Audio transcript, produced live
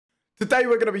Today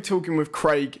we're going to be talking with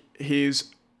Craig.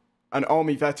 He's an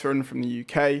army veteran from the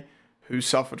UK who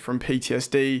suffered from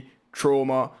PTSD,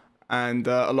 trauma, and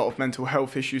a lot of mental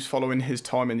health issues following his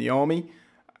time in the army.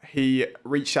 He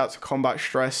reached out to Combat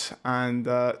Stress, and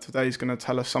today he's going to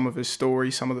tell us some of his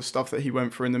story, some of the stuff that he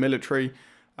went through in the military,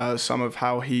 some of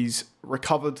how he's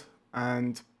recovered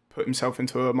and put himself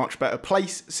into a much better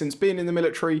place since being in the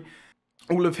military.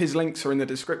 All of his links are in the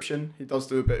description. He does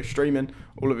do a bit of streaming.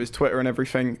 All of his Twitter and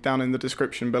everything down in the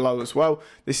description below as well.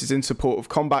 This is in support of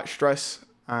Combat Stress,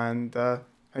 and thank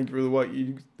you for the work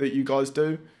that you guys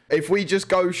do. If we just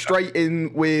go straight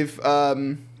in with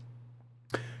who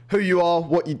you are,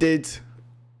 what you did,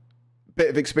 bit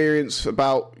of experience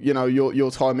about, you know, your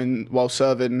time in while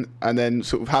serving, and then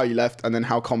sort of how you left, and then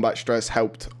how Combat Stress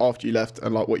helped after you left,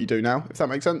 and like what you do now, if that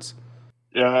makes sense.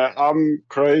 Yeah, I'm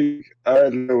Craig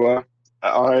Lewer.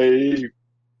 I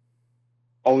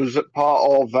was part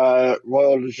of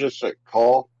Royal Logistic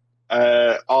Corps,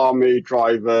 Army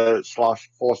driver /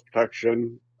 Force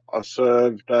Protection. I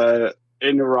served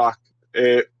in Iraq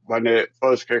when it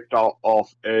first kicked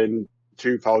off in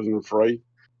 2003.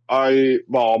 I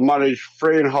managed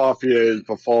 3.5 years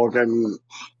before getting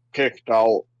kicked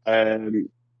out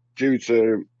due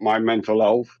to my mental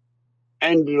health.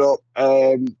 Ended up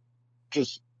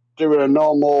just doing a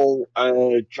normal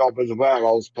job as a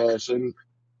warehouse person,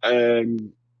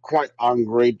 quite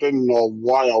angry, didn't know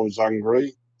why I was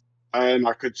angry, and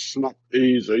I could snap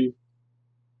easy,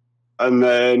 and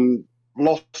then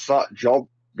lost that job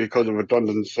because of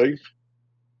redundancy.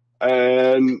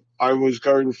 And I was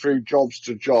going through jobs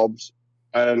to jobs,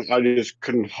 and I just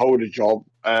couldn't hold a job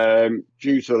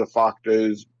due to the fact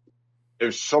is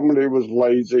if somebody was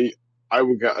lazy, I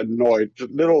would get annoyed.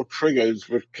 Just little triggers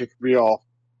would kick me off.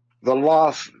 The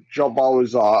last job I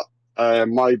was at,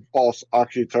 my boss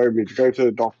actually told me to go to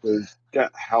the doctors,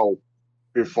 get help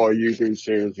before you do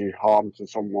seriously harm to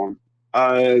someone.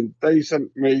 And they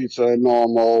sent me to a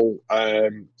normal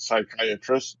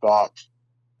psychiatrist that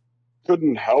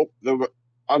couldn't help.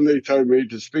 And they told me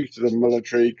to speak to the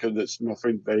military because it's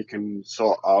nothing they can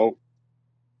sort out.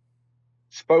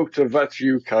 Spoke to Vets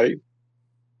UK,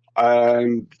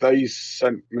 and they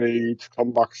sent me to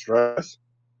Combat Stress,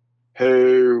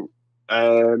 who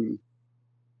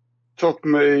took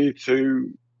me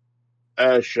to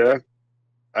Ayrshire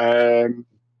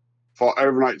for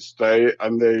overnight stay,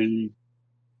 and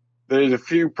there's a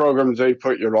few programs they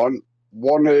put you on.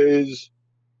 One is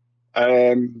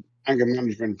anger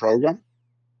management program,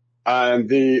 and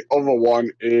the other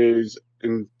one is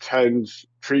intense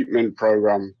treatment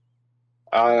program.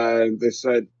 And they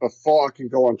said before I can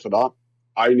go on to that,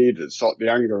 I need to sort the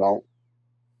anger out.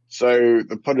 So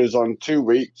they put us on 2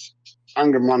 weeks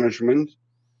anger management,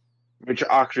 which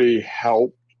actually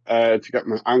helped to get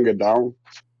my anger down.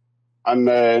 And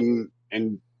then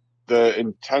in the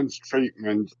intense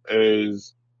treatment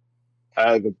is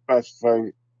the best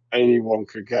thing anyone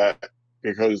could get,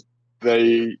 because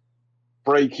they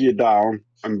break you down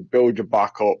and build you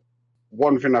back up.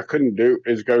 One thing I couldn't do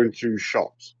is go into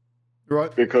shops,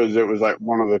 Right. because it was like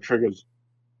one of the triggers.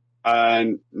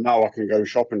 And now I can go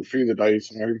shopping through the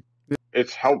daytime. Yeah.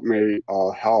 It's helped me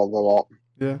a hell of a lot.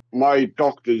 Yeah. My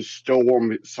doctors still want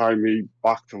me to sign me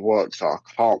back to work, so I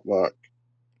can't work.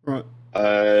 Right.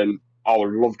 And I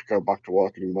would love to go back to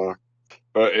work and work,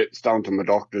 but it's down to my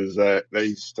doctors.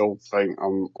 They still think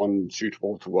I'm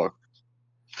unsuitable to work.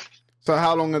 So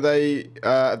how long have they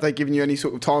given you any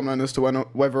sort of timeline as to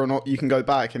whether or not you can go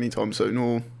back anytime soon,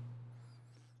 or?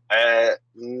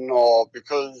 No,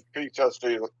 because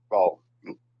PTSD is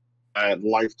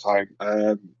lifetime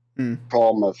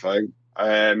trauma thing.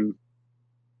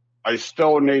 I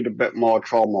still need a bit more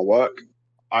trauma work.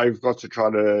 I've got to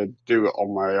try to do it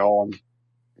on my own,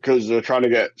 because they're trying to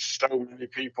get so many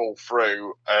people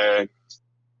through, and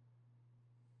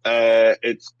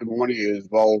it's the money as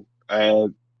well.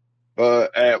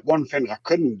 But one thing I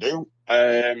couldn't do,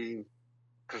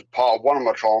 because part of one of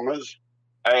my traumas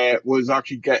was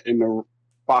actually getting the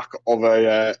back of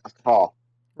a car.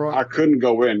 Right. I couldn't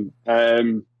go in,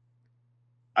 and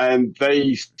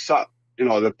they sat,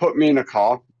 they put me in a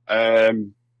car.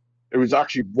 It was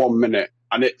actually 1 minute,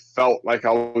 and it felt like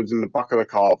I was in the back of the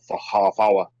car for half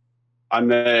hour.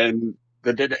 And then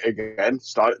they did it again,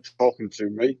 started talking to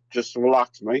me just to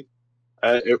relax me.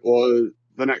 It was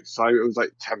the next time, it was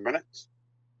like 10 minutes.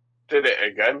 Did it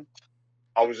again.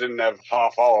 I was in there for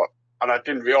half hour, and I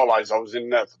didn't realize I was in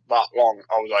there for that long.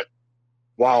 I was like,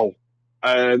 wow.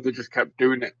 And they just kept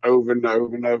doing it over and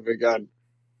over and over again.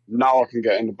 Now I can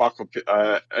get in the back of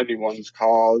anyone's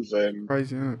cars, and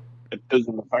crazy, isn't it? it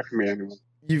doesn't affect me anymore.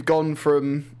 you've gone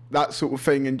from that sort of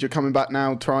thing, and you're coming back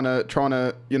now, trying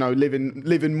to you know,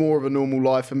 living more of a normal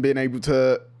life and being able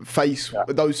to face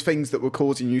those things that were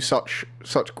causing you such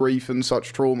grief and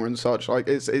such trauma and such. Like,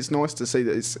 it's nice to see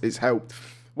that it's helped.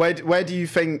 Where do you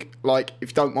think, like,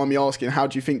 if you don't mind me asking, how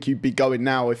do you think you'd be going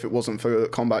now if it wasn't for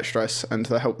Combat Stress and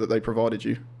the help that they provided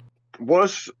you?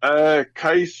 Worst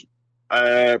case,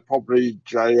 probably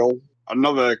jail.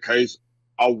 Another case,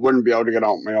 I wouldn't be able to get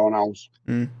out of my own house.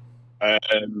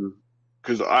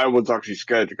 Because I was actually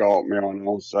scared to go out of my own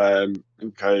house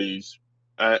in case,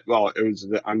 well, it was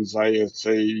the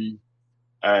anxiety,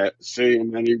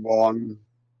 seeing anyone.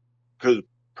 Because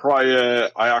prior,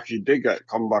 I actually did get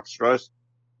combat stress.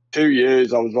 2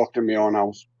 years I was locked in my own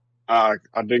house. I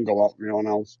didn't go out of my own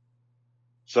house.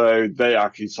 So they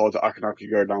actually saw that I can actually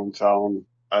go downtown.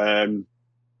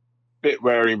 Bit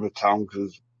wary of the town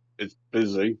because it's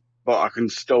busy, but I can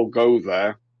still go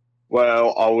there.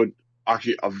 Well, I would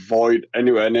actually avoid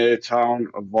anywhere near town,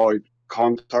 avoid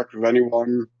contact with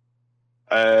anyone.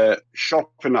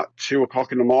 Shopping at 2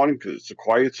 o'clock in the morning because it's the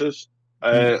quietest.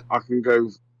 I can go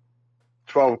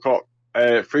 12 o'clock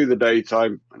through the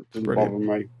daytime. It doesn't bother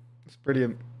me. It's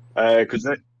brilliant. Because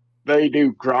they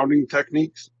do grounding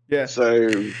techniques. Yeah. So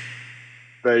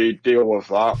they deal with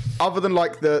that. Other than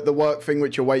like the work thing,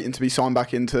 which you're waiting to be signed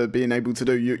back into being able to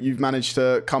do, you've managed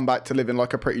to come back to living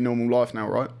like a pretty normal life now,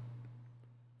 right?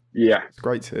 Yeah. It's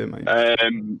great to hear, mate.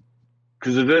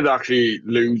 Because I did actually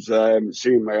lose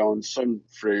seeing my own son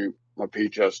through my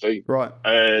PTSD. Right.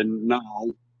 And now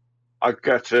I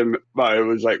get him, well, it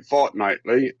was like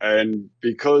fortnightly, and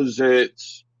because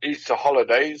it's Easter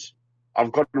holidays,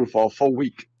 I've got him for a full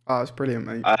week. Oh, that's brilliant,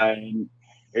 mate. And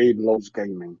he loves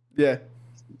gaming. Yeah.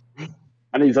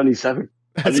 And he's only 7.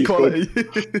 That's quality.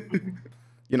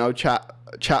 You know, chat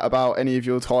about any of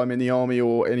your time in the army,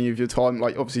 or any of your time,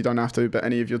 like, obviously you don't have to, but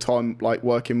any of your time like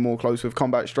working more close with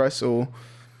Combat Stress, or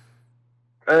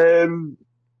well,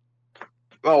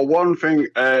 one thing,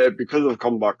 because of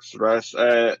Combat Stress,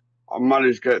 I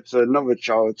managed to get to another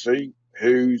charity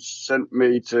who sent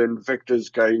me to Invictus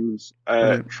Games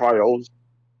trials,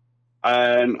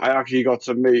 and I actually got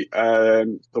to meet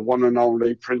the one and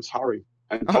only Prince Harry.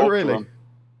 And oh, really?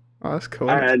 Oh, that's cool.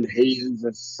 And he's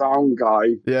a sound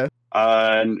guy. Yeah.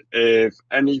 And if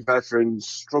any veterans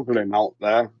struggling out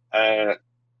there,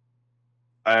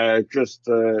 just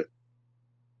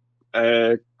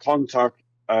contact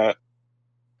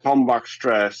Combat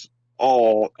Stress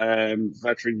or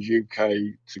Veterans UK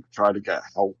to try to get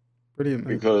help. Brilliant,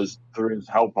 mate. Because there is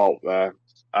help out there,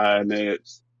 and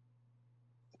it's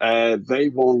they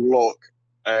will look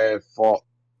for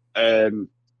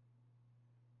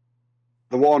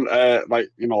the one like,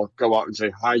 you know, go out and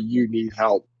say, hi, you need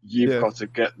help, you've got to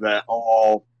get there.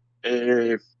 Or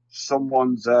if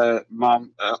someone's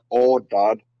mum or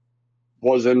dad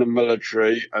was in the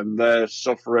military and they're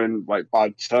suffering like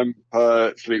bad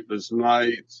temper, sleepless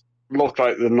nights, look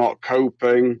like they're not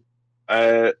coping,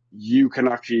 you can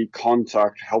actually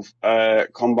contact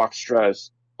Combat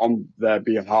Stress on their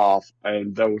behalf,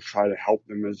 and they will try to help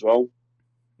them as well.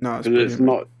 No, it's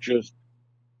not just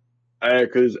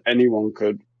because anyone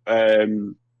could.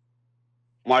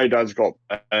 My dad's got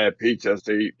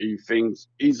PTSD. He thinks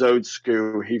he's old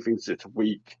school. He thinks it's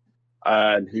weak,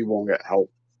 and he won't get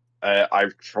help.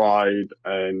 I've tried,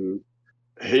 and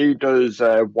he does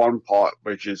one part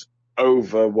which is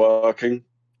overworking,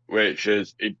 which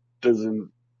is he doesn't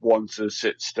want to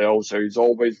sit still, so he's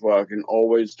always working,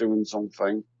 always doing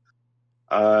something,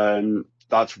 and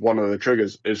that's one of the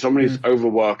triggers. If somebody's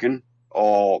overworking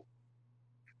or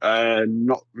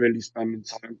not really spending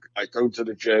time, like going to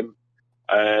the gym,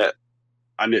 and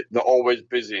they're always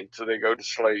busy until they go to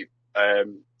sleep,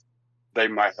 they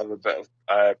might have a bit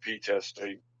of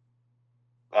PTSD.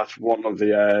 That's one of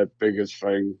the biggest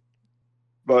things.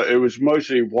 But it was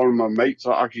mostly one of my mates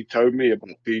that actually told me about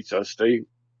PTSD,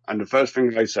 and the first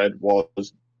thing I said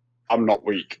was, I'm not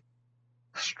weak.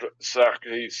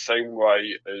 Exactly the same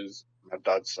way as my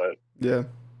dad said. Yeah.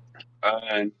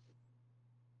 And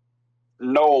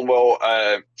no one will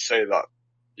say that,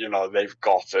 you know, they've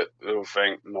got it. They'll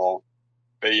think, no,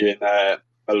 being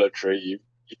military, you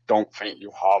don't think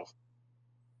you have.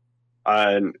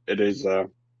 And it is, and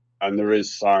there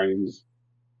is signs,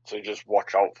 so just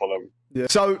watch out for them. Yeah.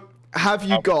 So have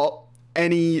you got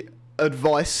any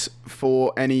advice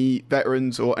for any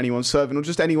veterans or anyone serving, or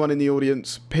just anyone in the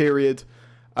audience, period,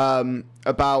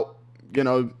 about, you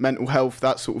know, mental health,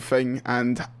 that sort of thing,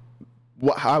 and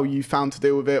how you found to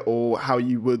deal with it, or how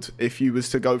you would, if you was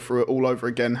to go through it all over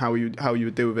again, how you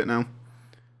would deal with it now?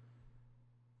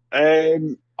 I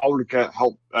would get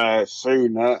help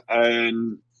sooner,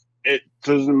 and it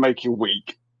doesn't make you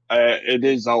weak. it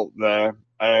is out there,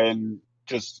 and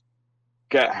just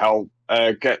get help,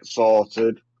 get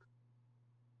sorted,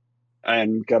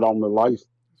 and get on with life.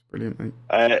 That's brilliant, mate.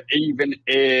 Even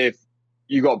if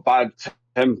you got bad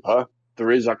temper,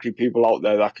 there is actually people out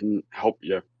there that can help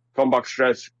you. Combat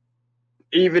stress,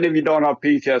 even if you don't have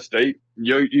PTSD,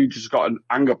 you just got an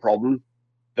anger problem,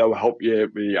 they'll help you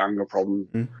with the anger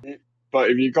problem. But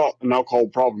if you got an alcohol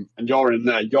problem and you're in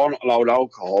there, you're not allowed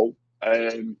alcohol,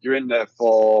 and you're in there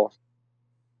for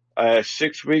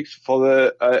 6 weeks for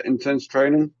the intense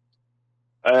training.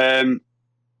 You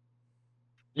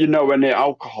know any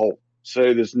alcohol,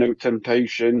 so there's no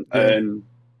temptation. And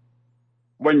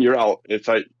when you're out, it's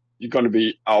like you're going to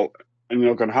be out and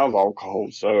you're not going to have alcohol.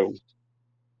 So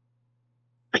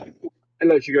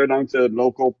unless you go down to the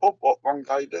local pub, what one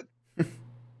guy did,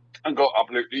 and got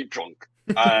absolutely drunk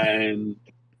and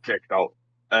kicked off.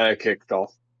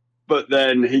 But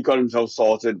then he got himself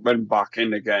sorted, went back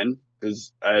in again,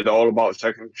 because they're all about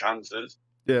second chances.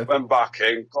 Yeah. Went back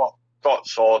in, got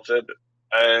sorted,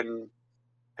 and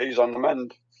he's on the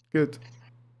mend. Good.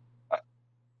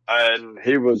 And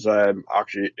he was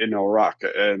actually in Iraq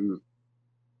and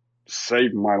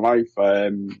saved my life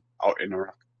out in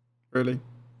Iraq. Really?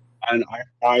 And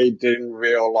I didn't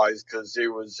realise, because he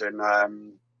was in a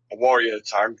warrior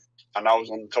tank and I was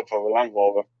on top of a Land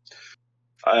Rover.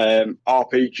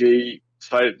 RPG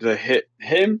decided to hit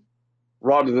him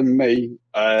rather than me,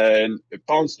 and it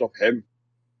bounced off him.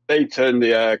 They turned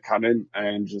the cannon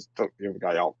and just took the other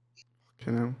guy out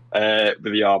with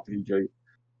the RPG.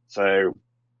 So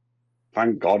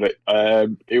thank God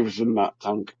it was in that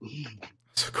tank.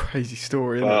 It's a crazy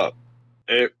story, isn't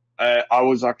it? I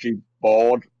was actually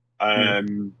bored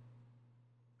because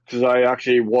I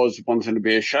actually was wanting to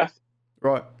be a chef.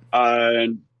 Right.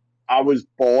 And I was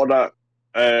bored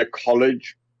at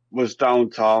college, was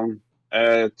downtown.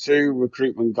 2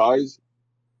 recruitment guys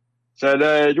said,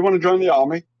 do you want to join the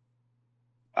army?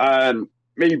 And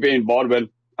me being bored,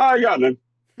 went, yeah, then.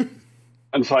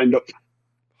 And signed up.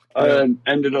 And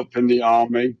ended up in the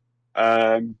army.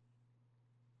 Had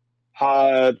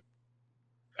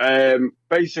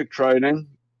basic training.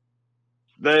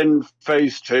 Then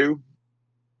phase 2.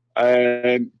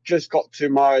 Just got to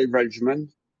my regiment.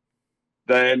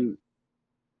 Then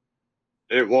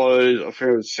I think it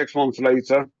was 6 months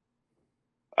later,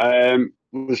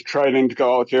 was training to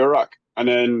go out to Iraq and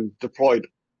then deployed.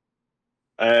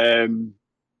 My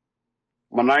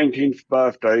 19th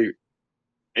birthday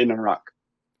in Iraq.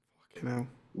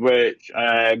 Which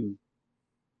I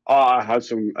had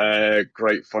some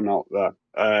great fun out there.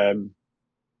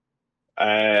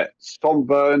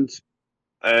 Sunburned,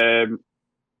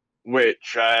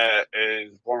 which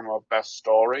is one of my best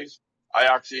stories. I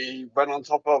actually went on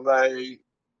top of a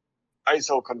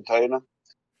ISO container,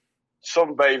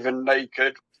 sunbathing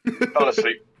naked, fell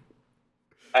asleep.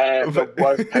 The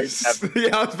worst pain ever.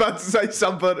 Yeah, I was about to say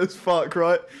sunburnt as fuck,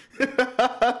 right?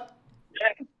 Yeah.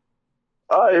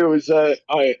 I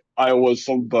was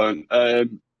sunburnt.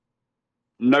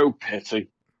 No pity.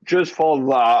 Just for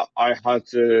that, I had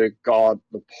to guard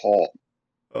the port.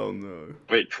 Oh no.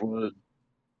 Which was,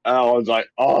 I was like,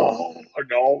 oh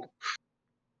no.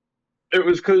 It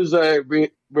was because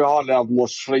we hardly have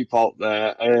much sleep out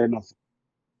there, and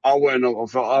I went up. I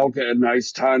thought I'll get a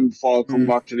nice tan before I come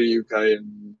back to the UK,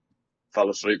 and fell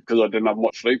asleep because I didn't have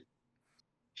much sleep.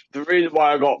 The reason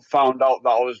why I got found out that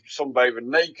I was sunbathing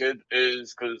naked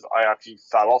is because I actually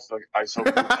fell off the ISO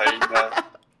container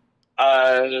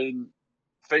and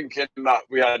thinking that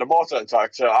we had a mortar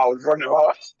attack, so I was running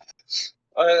off.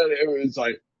 And it was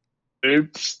like,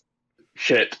 oops,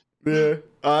 shit. Yeah,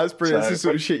 that's brilliant. It's the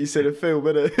sort of shit you see in a film,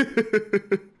 isn't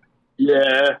it?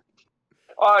 Yeah.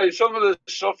 Some of the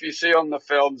stuff you see on the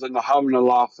films and they're having a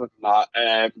laugh and that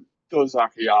does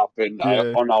actually happen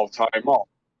on our time off.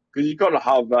 Because you've got to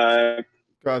have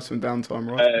some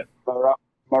downtime, right?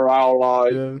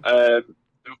 Morale.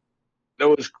 There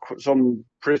was some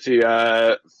pretty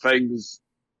things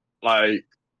like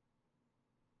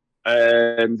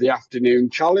the afternoon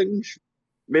challenge,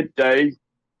 midday,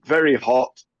 very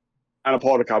hot, and a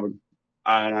porta cabin.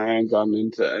 And I ain't gone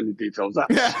into any details of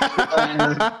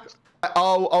that.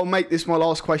 I'll make this my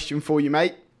last question for you,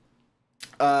 mate.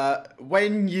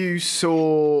 When you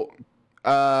saw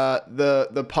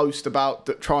the post about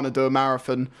trying to do a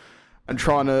marathon and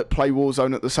trying to play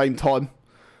Warzone at the same time,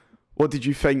 what did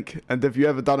you think? And have you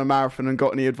ever done a marathon and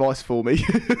got any advice for me?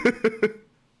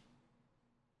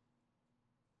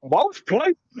 Whilst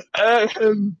playing?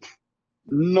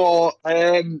 No.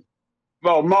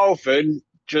 Well, marathon,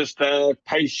 just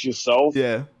pace yourself.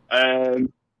 Yeah.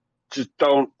 Just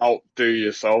don't outdo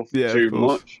yourself too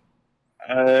much.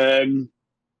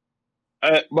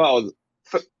 Well,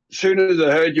 soon as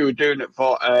I heard you were doing it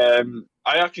for, I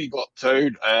actually got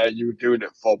told you were doing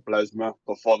it for Blesma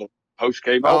before the post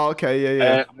came out. Oh, okay,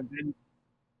 yeah. And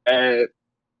then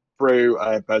through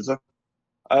Beza.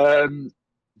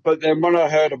 But then when I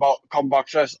heard about Combat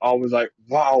Stress, I was like,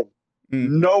 wow,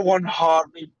 no one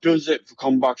hardly does it for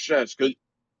Combat Stress, because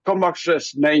Combat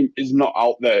Stress name is not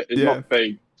out there. It's not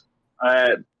big.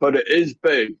 But it is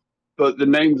big. But the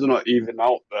names are not even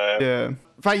out there. Yeah.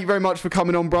 Thank you very much for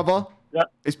coming on, brother. Yeah.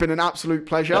 It's been an absolute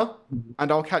pleasure.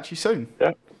 And I'll catch you soon.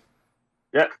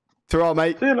 Yeah. Ta-ra,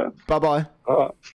 mate. See you later. Bye-bye.